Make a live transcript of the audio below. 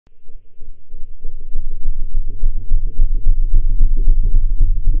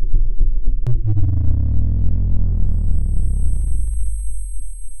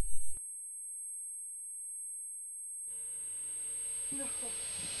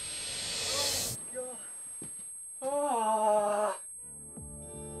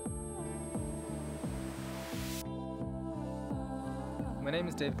My name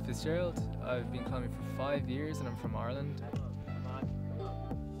is David Fitzgerald. I've been climbing for 5 years and I'm from Ireland.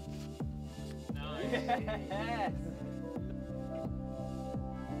 Yes!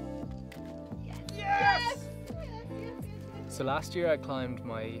 Yes! So last year I climbed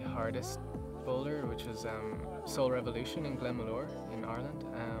my hardest boulder, which was Soul Revolution in Glenmalure in Ireland,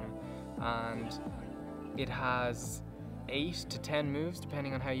 and it has 8 to 10 moves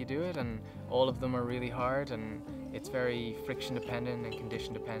depending on how you do it, and all of them are really hard, and it's very friction dependent and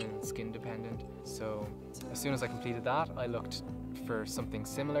condition dependent and skin dependent. So as soon as I completed that, I looked for something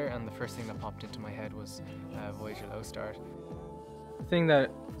similar, and the first thing that popped into my head was Voyager Low Start. The thing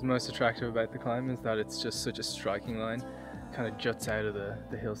that is most attractive about the climb is that it's just such a striking line. It kind of juts out of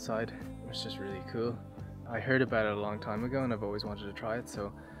the hillside, which is just really cool. I heard about it a long time ago and I've always wanted to try it,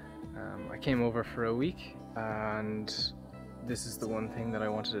 so I came over for a week, and this is the one thing that I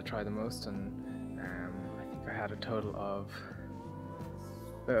wanted to try the most, and I think I had a total of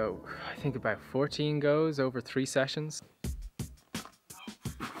about 14 goes over 3 sessions.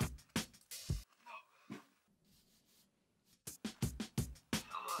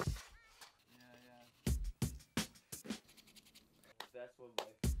 That's one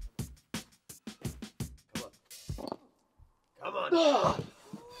way. Come on. Oh,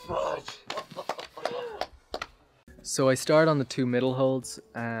 fudge. So I start on the 2 middle holds,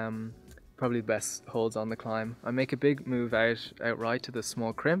 probably the best holds on the climb. I make a big move outright to the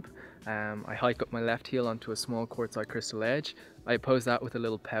small crimp. I hike up my left heel onto a small quartzite crystal edge. I oppose that with a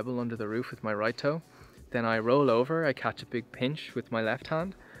little pebble under the roof with my right toe. Then I roll over, I catch a big pinch with my left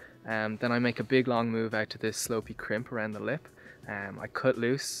hand. Then I make a big long move out to this slopey crimp around the lip. I cut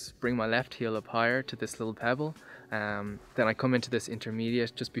loose, bring my left heel up higher to this little pebble. Then I come into this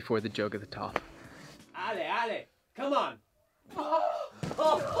intermediate just before the jug at the top. Ale, come on.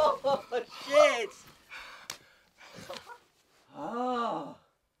 Oh, shit. Oh,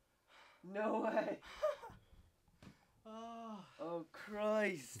 no way. Oh,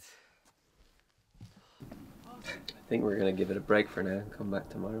 Christ. I think we're gonna give it a break for now and come back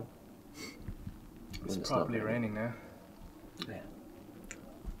tomorrow. It's probably raining now. Yeah.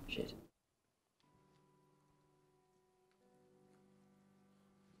 Shit.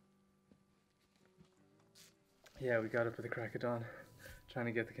 Yeah, we got up at the crack of dawn, trying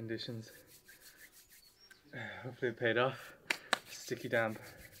to get the conditions. Hopefully it paid off. Sticky damp.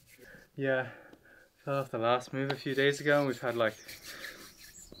 Yeah, fell off the last move a few days ago, and we've had like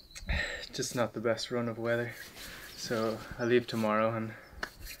just not the best run of weather. So I'll leave tomorrow and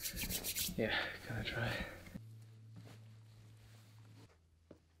yeah, gonna try.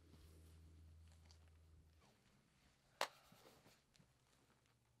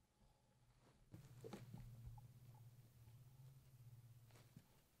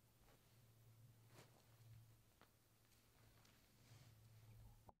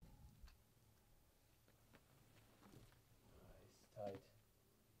 Tight.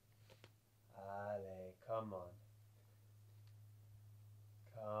 Ale, come on.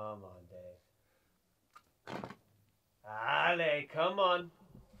 Come on, Dave. Ale, come on.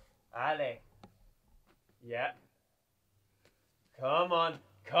 Ale. Yeah. Come on.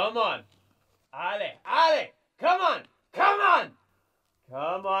 Come on. Ale. Ale. Come on. Come on.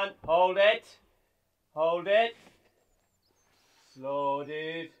 Come on. Hold it. Hold it. Slow,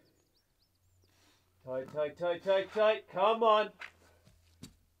 dude. Tight, tight, tight, tight, tight. Come on.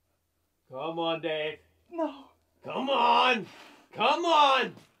 Come on, Dave. No. Come on. Come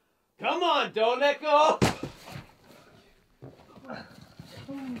on. Come on. Don't let go.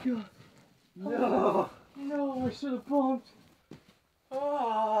 Oh my god. No. No, I should have bumped.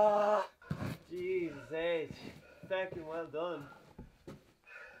 Ah. Jesus H. Fucking well done.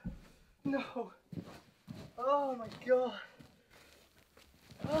 No. Oh my god.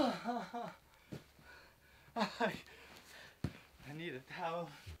 Oh. I need a towel.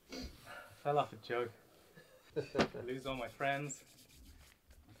 Fell off a jug. I lose all my friends.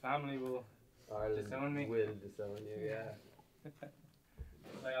 My family will disown me. Will disown you, yeah.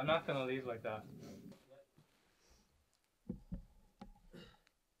 Like, I'm not gonna leave like that.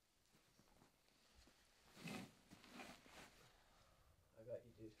 I got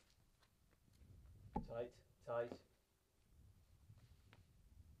you, dude. Tight, tight.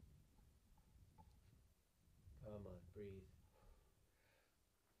 Come on, breathe.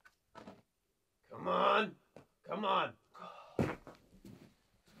 Come on! Come on!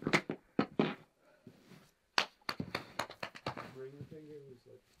 Ring finger was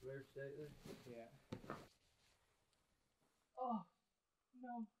like lurched out there. Yeah. Oh,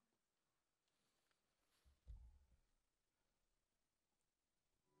 no.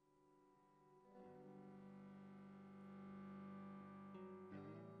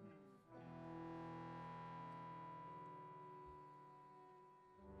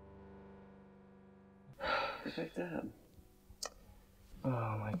 Perfect dam.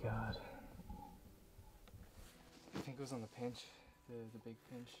 Oh my god. I think it was on the pinch, the big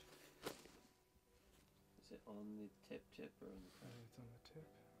pinch. Is it on the tip or on the front? It's on the tip.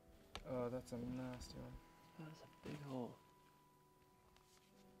 Oh, that's a nasty one. That's a big hole.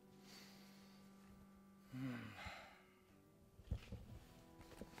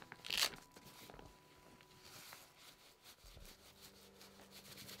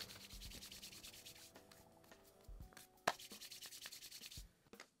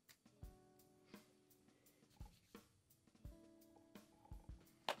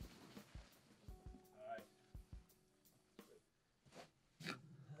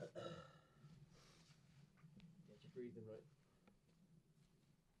 Breathing right.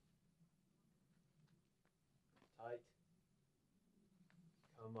 Tight.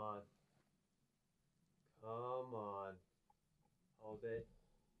 Come on. Come on. Hold it.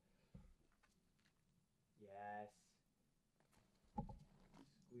 Yes.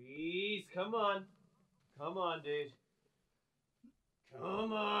 Squeeze. Come on. Come on, dude.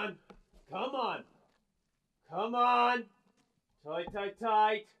 Come on. Come on. Come on. Tight, tight,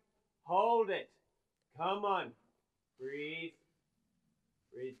 tight. Hold it. Come on. Breathe.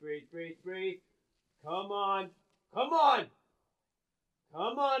 Breathe, breathe, breathe, breathe. Come on. Come on.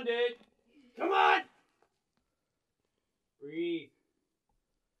 Come on, dude. Come on. Breathe.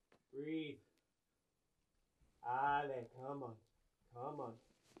 Breathe. Ale, come on. Come on.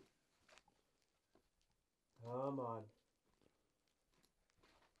 Come on.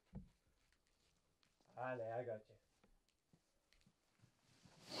 Ale, I got you.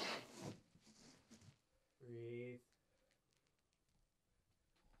 Breathe.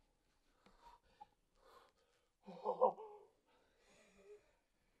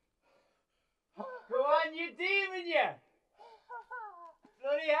 Go on, you demon, you!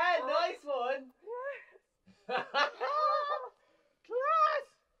 Bloody hell, nice one! Class!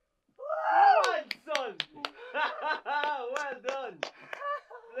 Come on, son! Well done!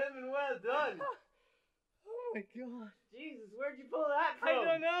 Blimmin' well done! Oh my god. Jesus, where'd you pull that from? I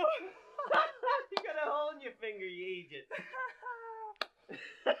don't know. You got a hole in your finger, you idiot!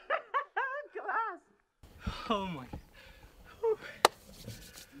 Class! Oh my.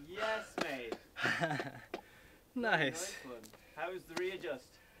 Yes, mate. Nice. One. How was the readjust?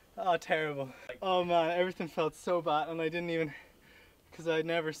 Oh, terrible. Oh man, everything felt so bad, and I didn't even, because I'd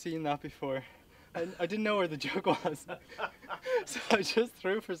never seen that before. I didn't know where the jug was. So I just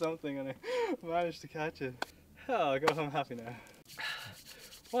threw for something and I managed to catch it. Oh, I'll go home happy now.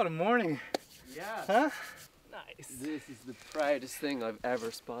 What a morning. Yeah. Huh? Nice. This is the proudest thing I've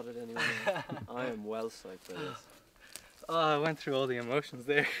ever spotted anyone else. I am well psyched by this. Oh, I went through all the emotions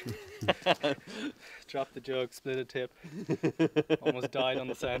there. Dropped the jug, split a tip. Almost died on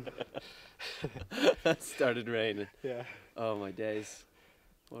the sand. Started raining. Yeah. Oh my days.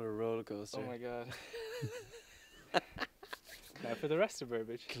 What a roller coaster. Oh my god. Now for the rest of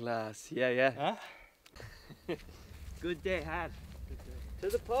Burbage. Class. Yeah, yeah. Huh? Good day had. To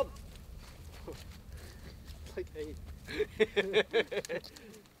the pub. Like 8.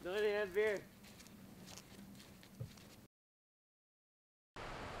 9 a.m. beer.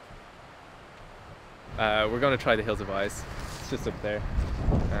 We're going to try the Hills of Ice. It's just up there.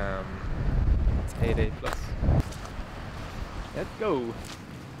 It's 8A plus. Let's go.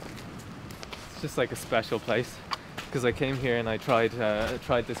 It's just like a special place because I came here and I tried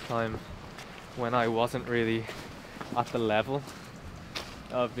this climb when I wasn't really at the level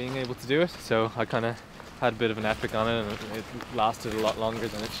of being able to do it. So I kind of had a bit of an epic on it, and it lasted a lot longer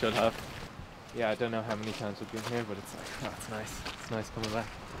than it should have. Yeah, I don't know how many times we've been here, but it's like, oh, it's nice. It's nice coming back.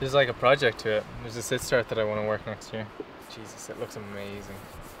 There's like a project to it. There's a sit start that I want to work next year. Jesus, it looks amazing.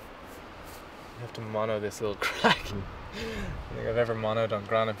 I have to mono this little crack. I don't think I've ever monoed on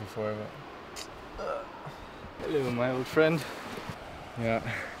granite before, but... Hello, my old friend. Yeah.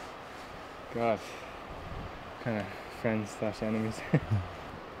 God. Kind of friends / enemies.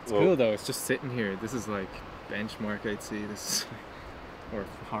 It's cool though, it's just sitting here. This is like benchmark I'd see. This is or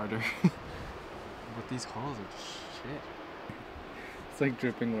harder. But these holes are just shit. It's like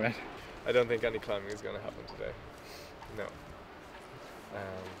dripping wet. I don't think any climbing is going to happen today. No.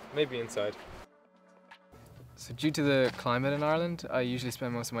 Maybe inside. So due to the climate in Ireland, I usually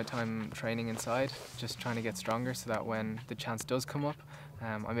spend most of my time training inside, just trying to get stronger so that when the chance does come up,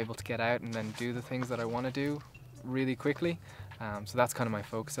 I'm able to get out and then do the things that I want to do really quickly. So that's kind of my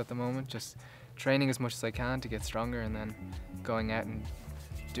focus at the moment, just training as much as I can to get stronger and then going out and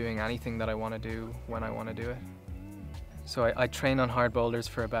doing anything that I want to do when I want to do it. So I train on hard boulders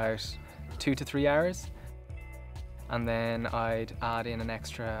for about 2 to 3 hours, and then I'd add in an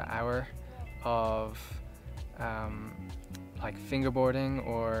extra hour of like fingerboarding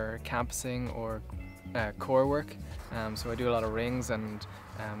or campusing or core work. So I do a lot of rings and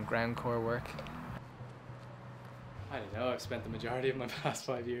ground core work. I don't know, I've spent the majority of my past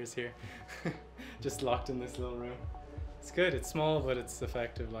 5 years here, just locked in this little room. It's good, it's small, but it's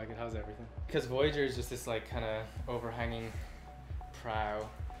effective, like it has everything. Because Voyager is just this like kind of overhanging prow.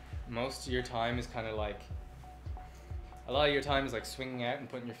 Most of your time is kind of like, a lot of your time is like swinging out and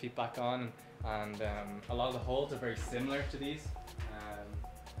putting your feet back on, and a lot of the holds are very similar to these.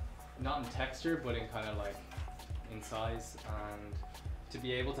 Not in texture, but in kind of like in size, and to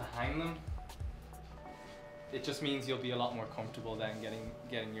be able to hang them, it just means you'll be a lot more comfortable then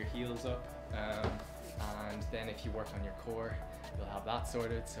getting your heels up, and then if you work on your core, you'll have that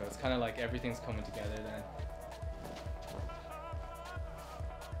sorted. So it's kind of like everything's coming together then.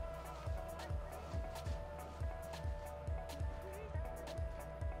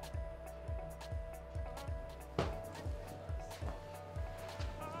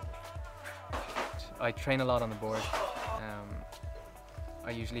 I train a lot on the board.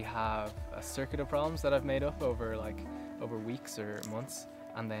 I usually have a circuit of problems that I've made up over weeks or months,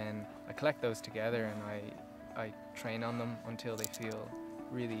 and then I collect those together and I train on them until they feel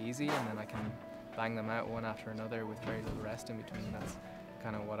really easy, and then I can bang them out one after another with very little rest in between. That's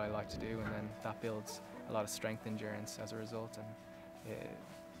kind of what I like to do, and then that builds a lot of strength endurance as a result, and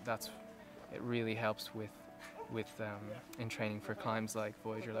it really helps with in training for climbs like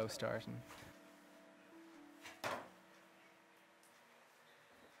Voyager Low Start. And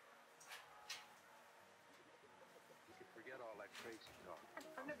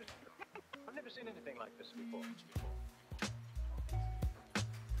I've never seen anything like this before.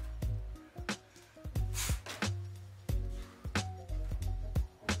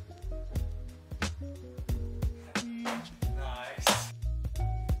 Nice.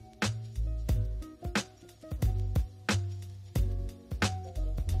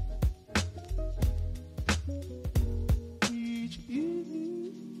 Each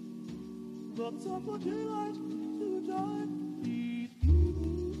evening, looks up for daylight to die. Each evening,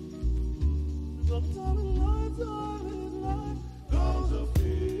 the time the lights are his life. Goes a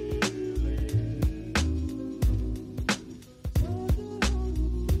feeling.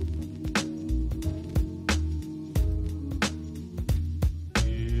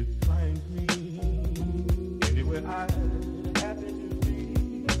 It finds me anywhere I happen to be.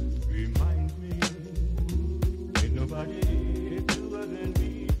 Reminds me, ain't nobody truer than me.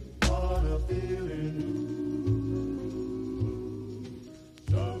 What a feeling.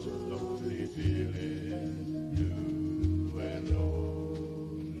 Such a lonely feeling, new and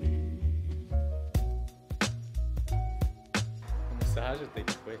lonely. When massage it, they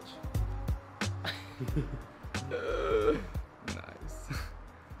twitch. Nice.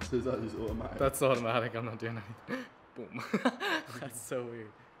 So is that just automatic? That's automatic, I'm not doing anything. Boom. That's so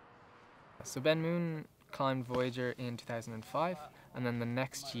weird. So Ben Moon climbed Voyager in 2005, and then the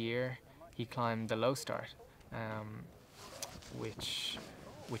next year he climbed the Low Start, which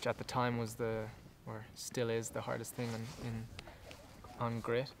at the time was or still is the hardest thing on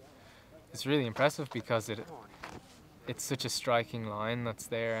grit. It's really impressive because it's such a striking line that's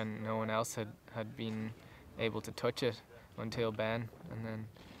there, and no one else had been able to touch it until Ben, and then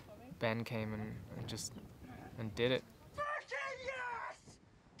Ben came and did it.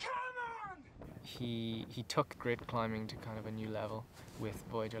 He took grit climbing to kind of a new level with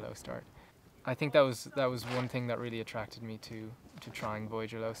Voyager Low Start. I think that was one thing that really attracted me to trying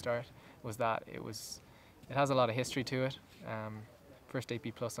Voyager Low Start, was that it has a lot of history to it. First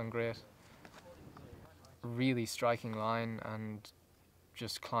 8B+ on grit, really striking line, and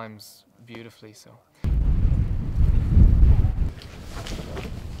just climbs beautifully. So.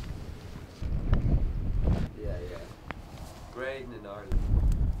 Yeah. Grading in Ireland.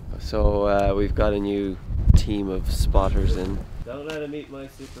 So we've got a new team of spotters in Don't let him eat my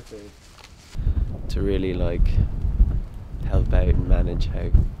superfood. to really like help out and manage how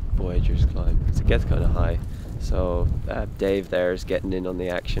Voyagers climb, because it gets kind of high. So Dave there is getting in on the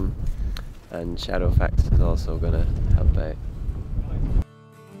action, and Shadowfax is also going to help out.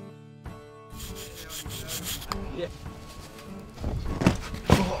 Yeah.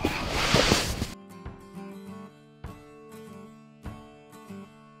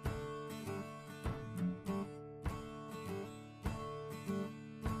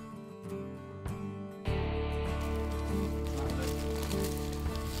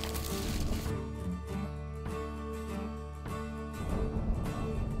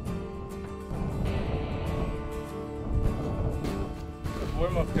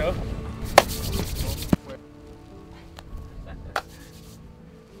 Warm up, go.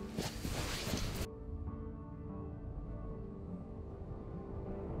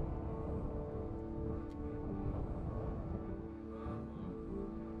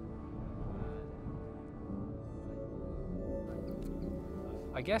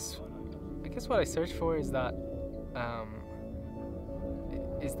 I guess what I search for is that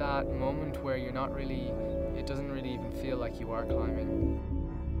moment where you're not really, it doesn't really even feel like you are climbing.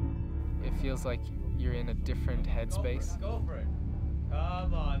 It feels like you're in a different headspace. Go for it.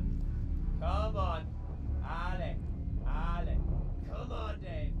 Come on. Come on. Ale. Come on,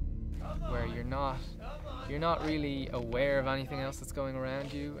 Dave. Come on. Where you're not really aware of anything else that's going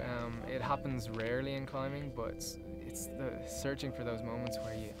around you. It happens rarely in climbing, but it's the searching for those moments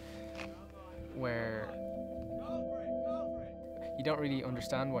where you don't really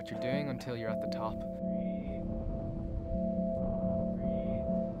understand what you're doing until you're at the top.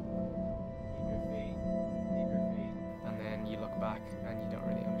 And then you look back and you don't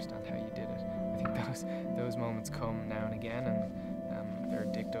really understand how you did it. I think those moments come now and again, and they're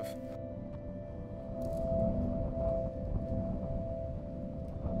addictive.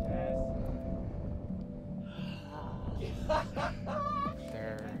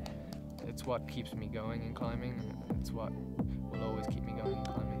 It's what keeps me going in climbing, and it's what will always keep me going in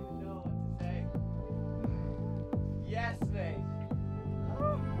climbing. I know what to say. Yes, mate.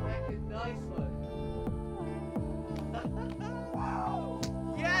 Make it nice one.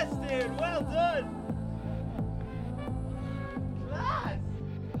 Yes, dude. Well done. Class.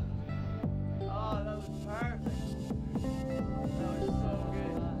 Oh, that was perfect. That was so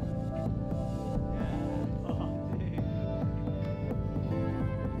good. Yeah. Oh, dude.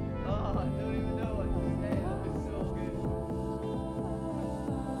 Oh, I don't even know what to say. That was so good.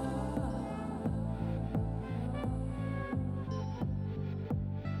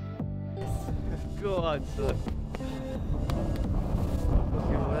 Go on, son.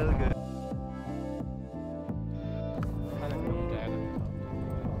 You're well good.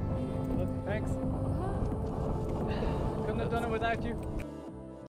 Look, thanks. Couldn't have done it without you.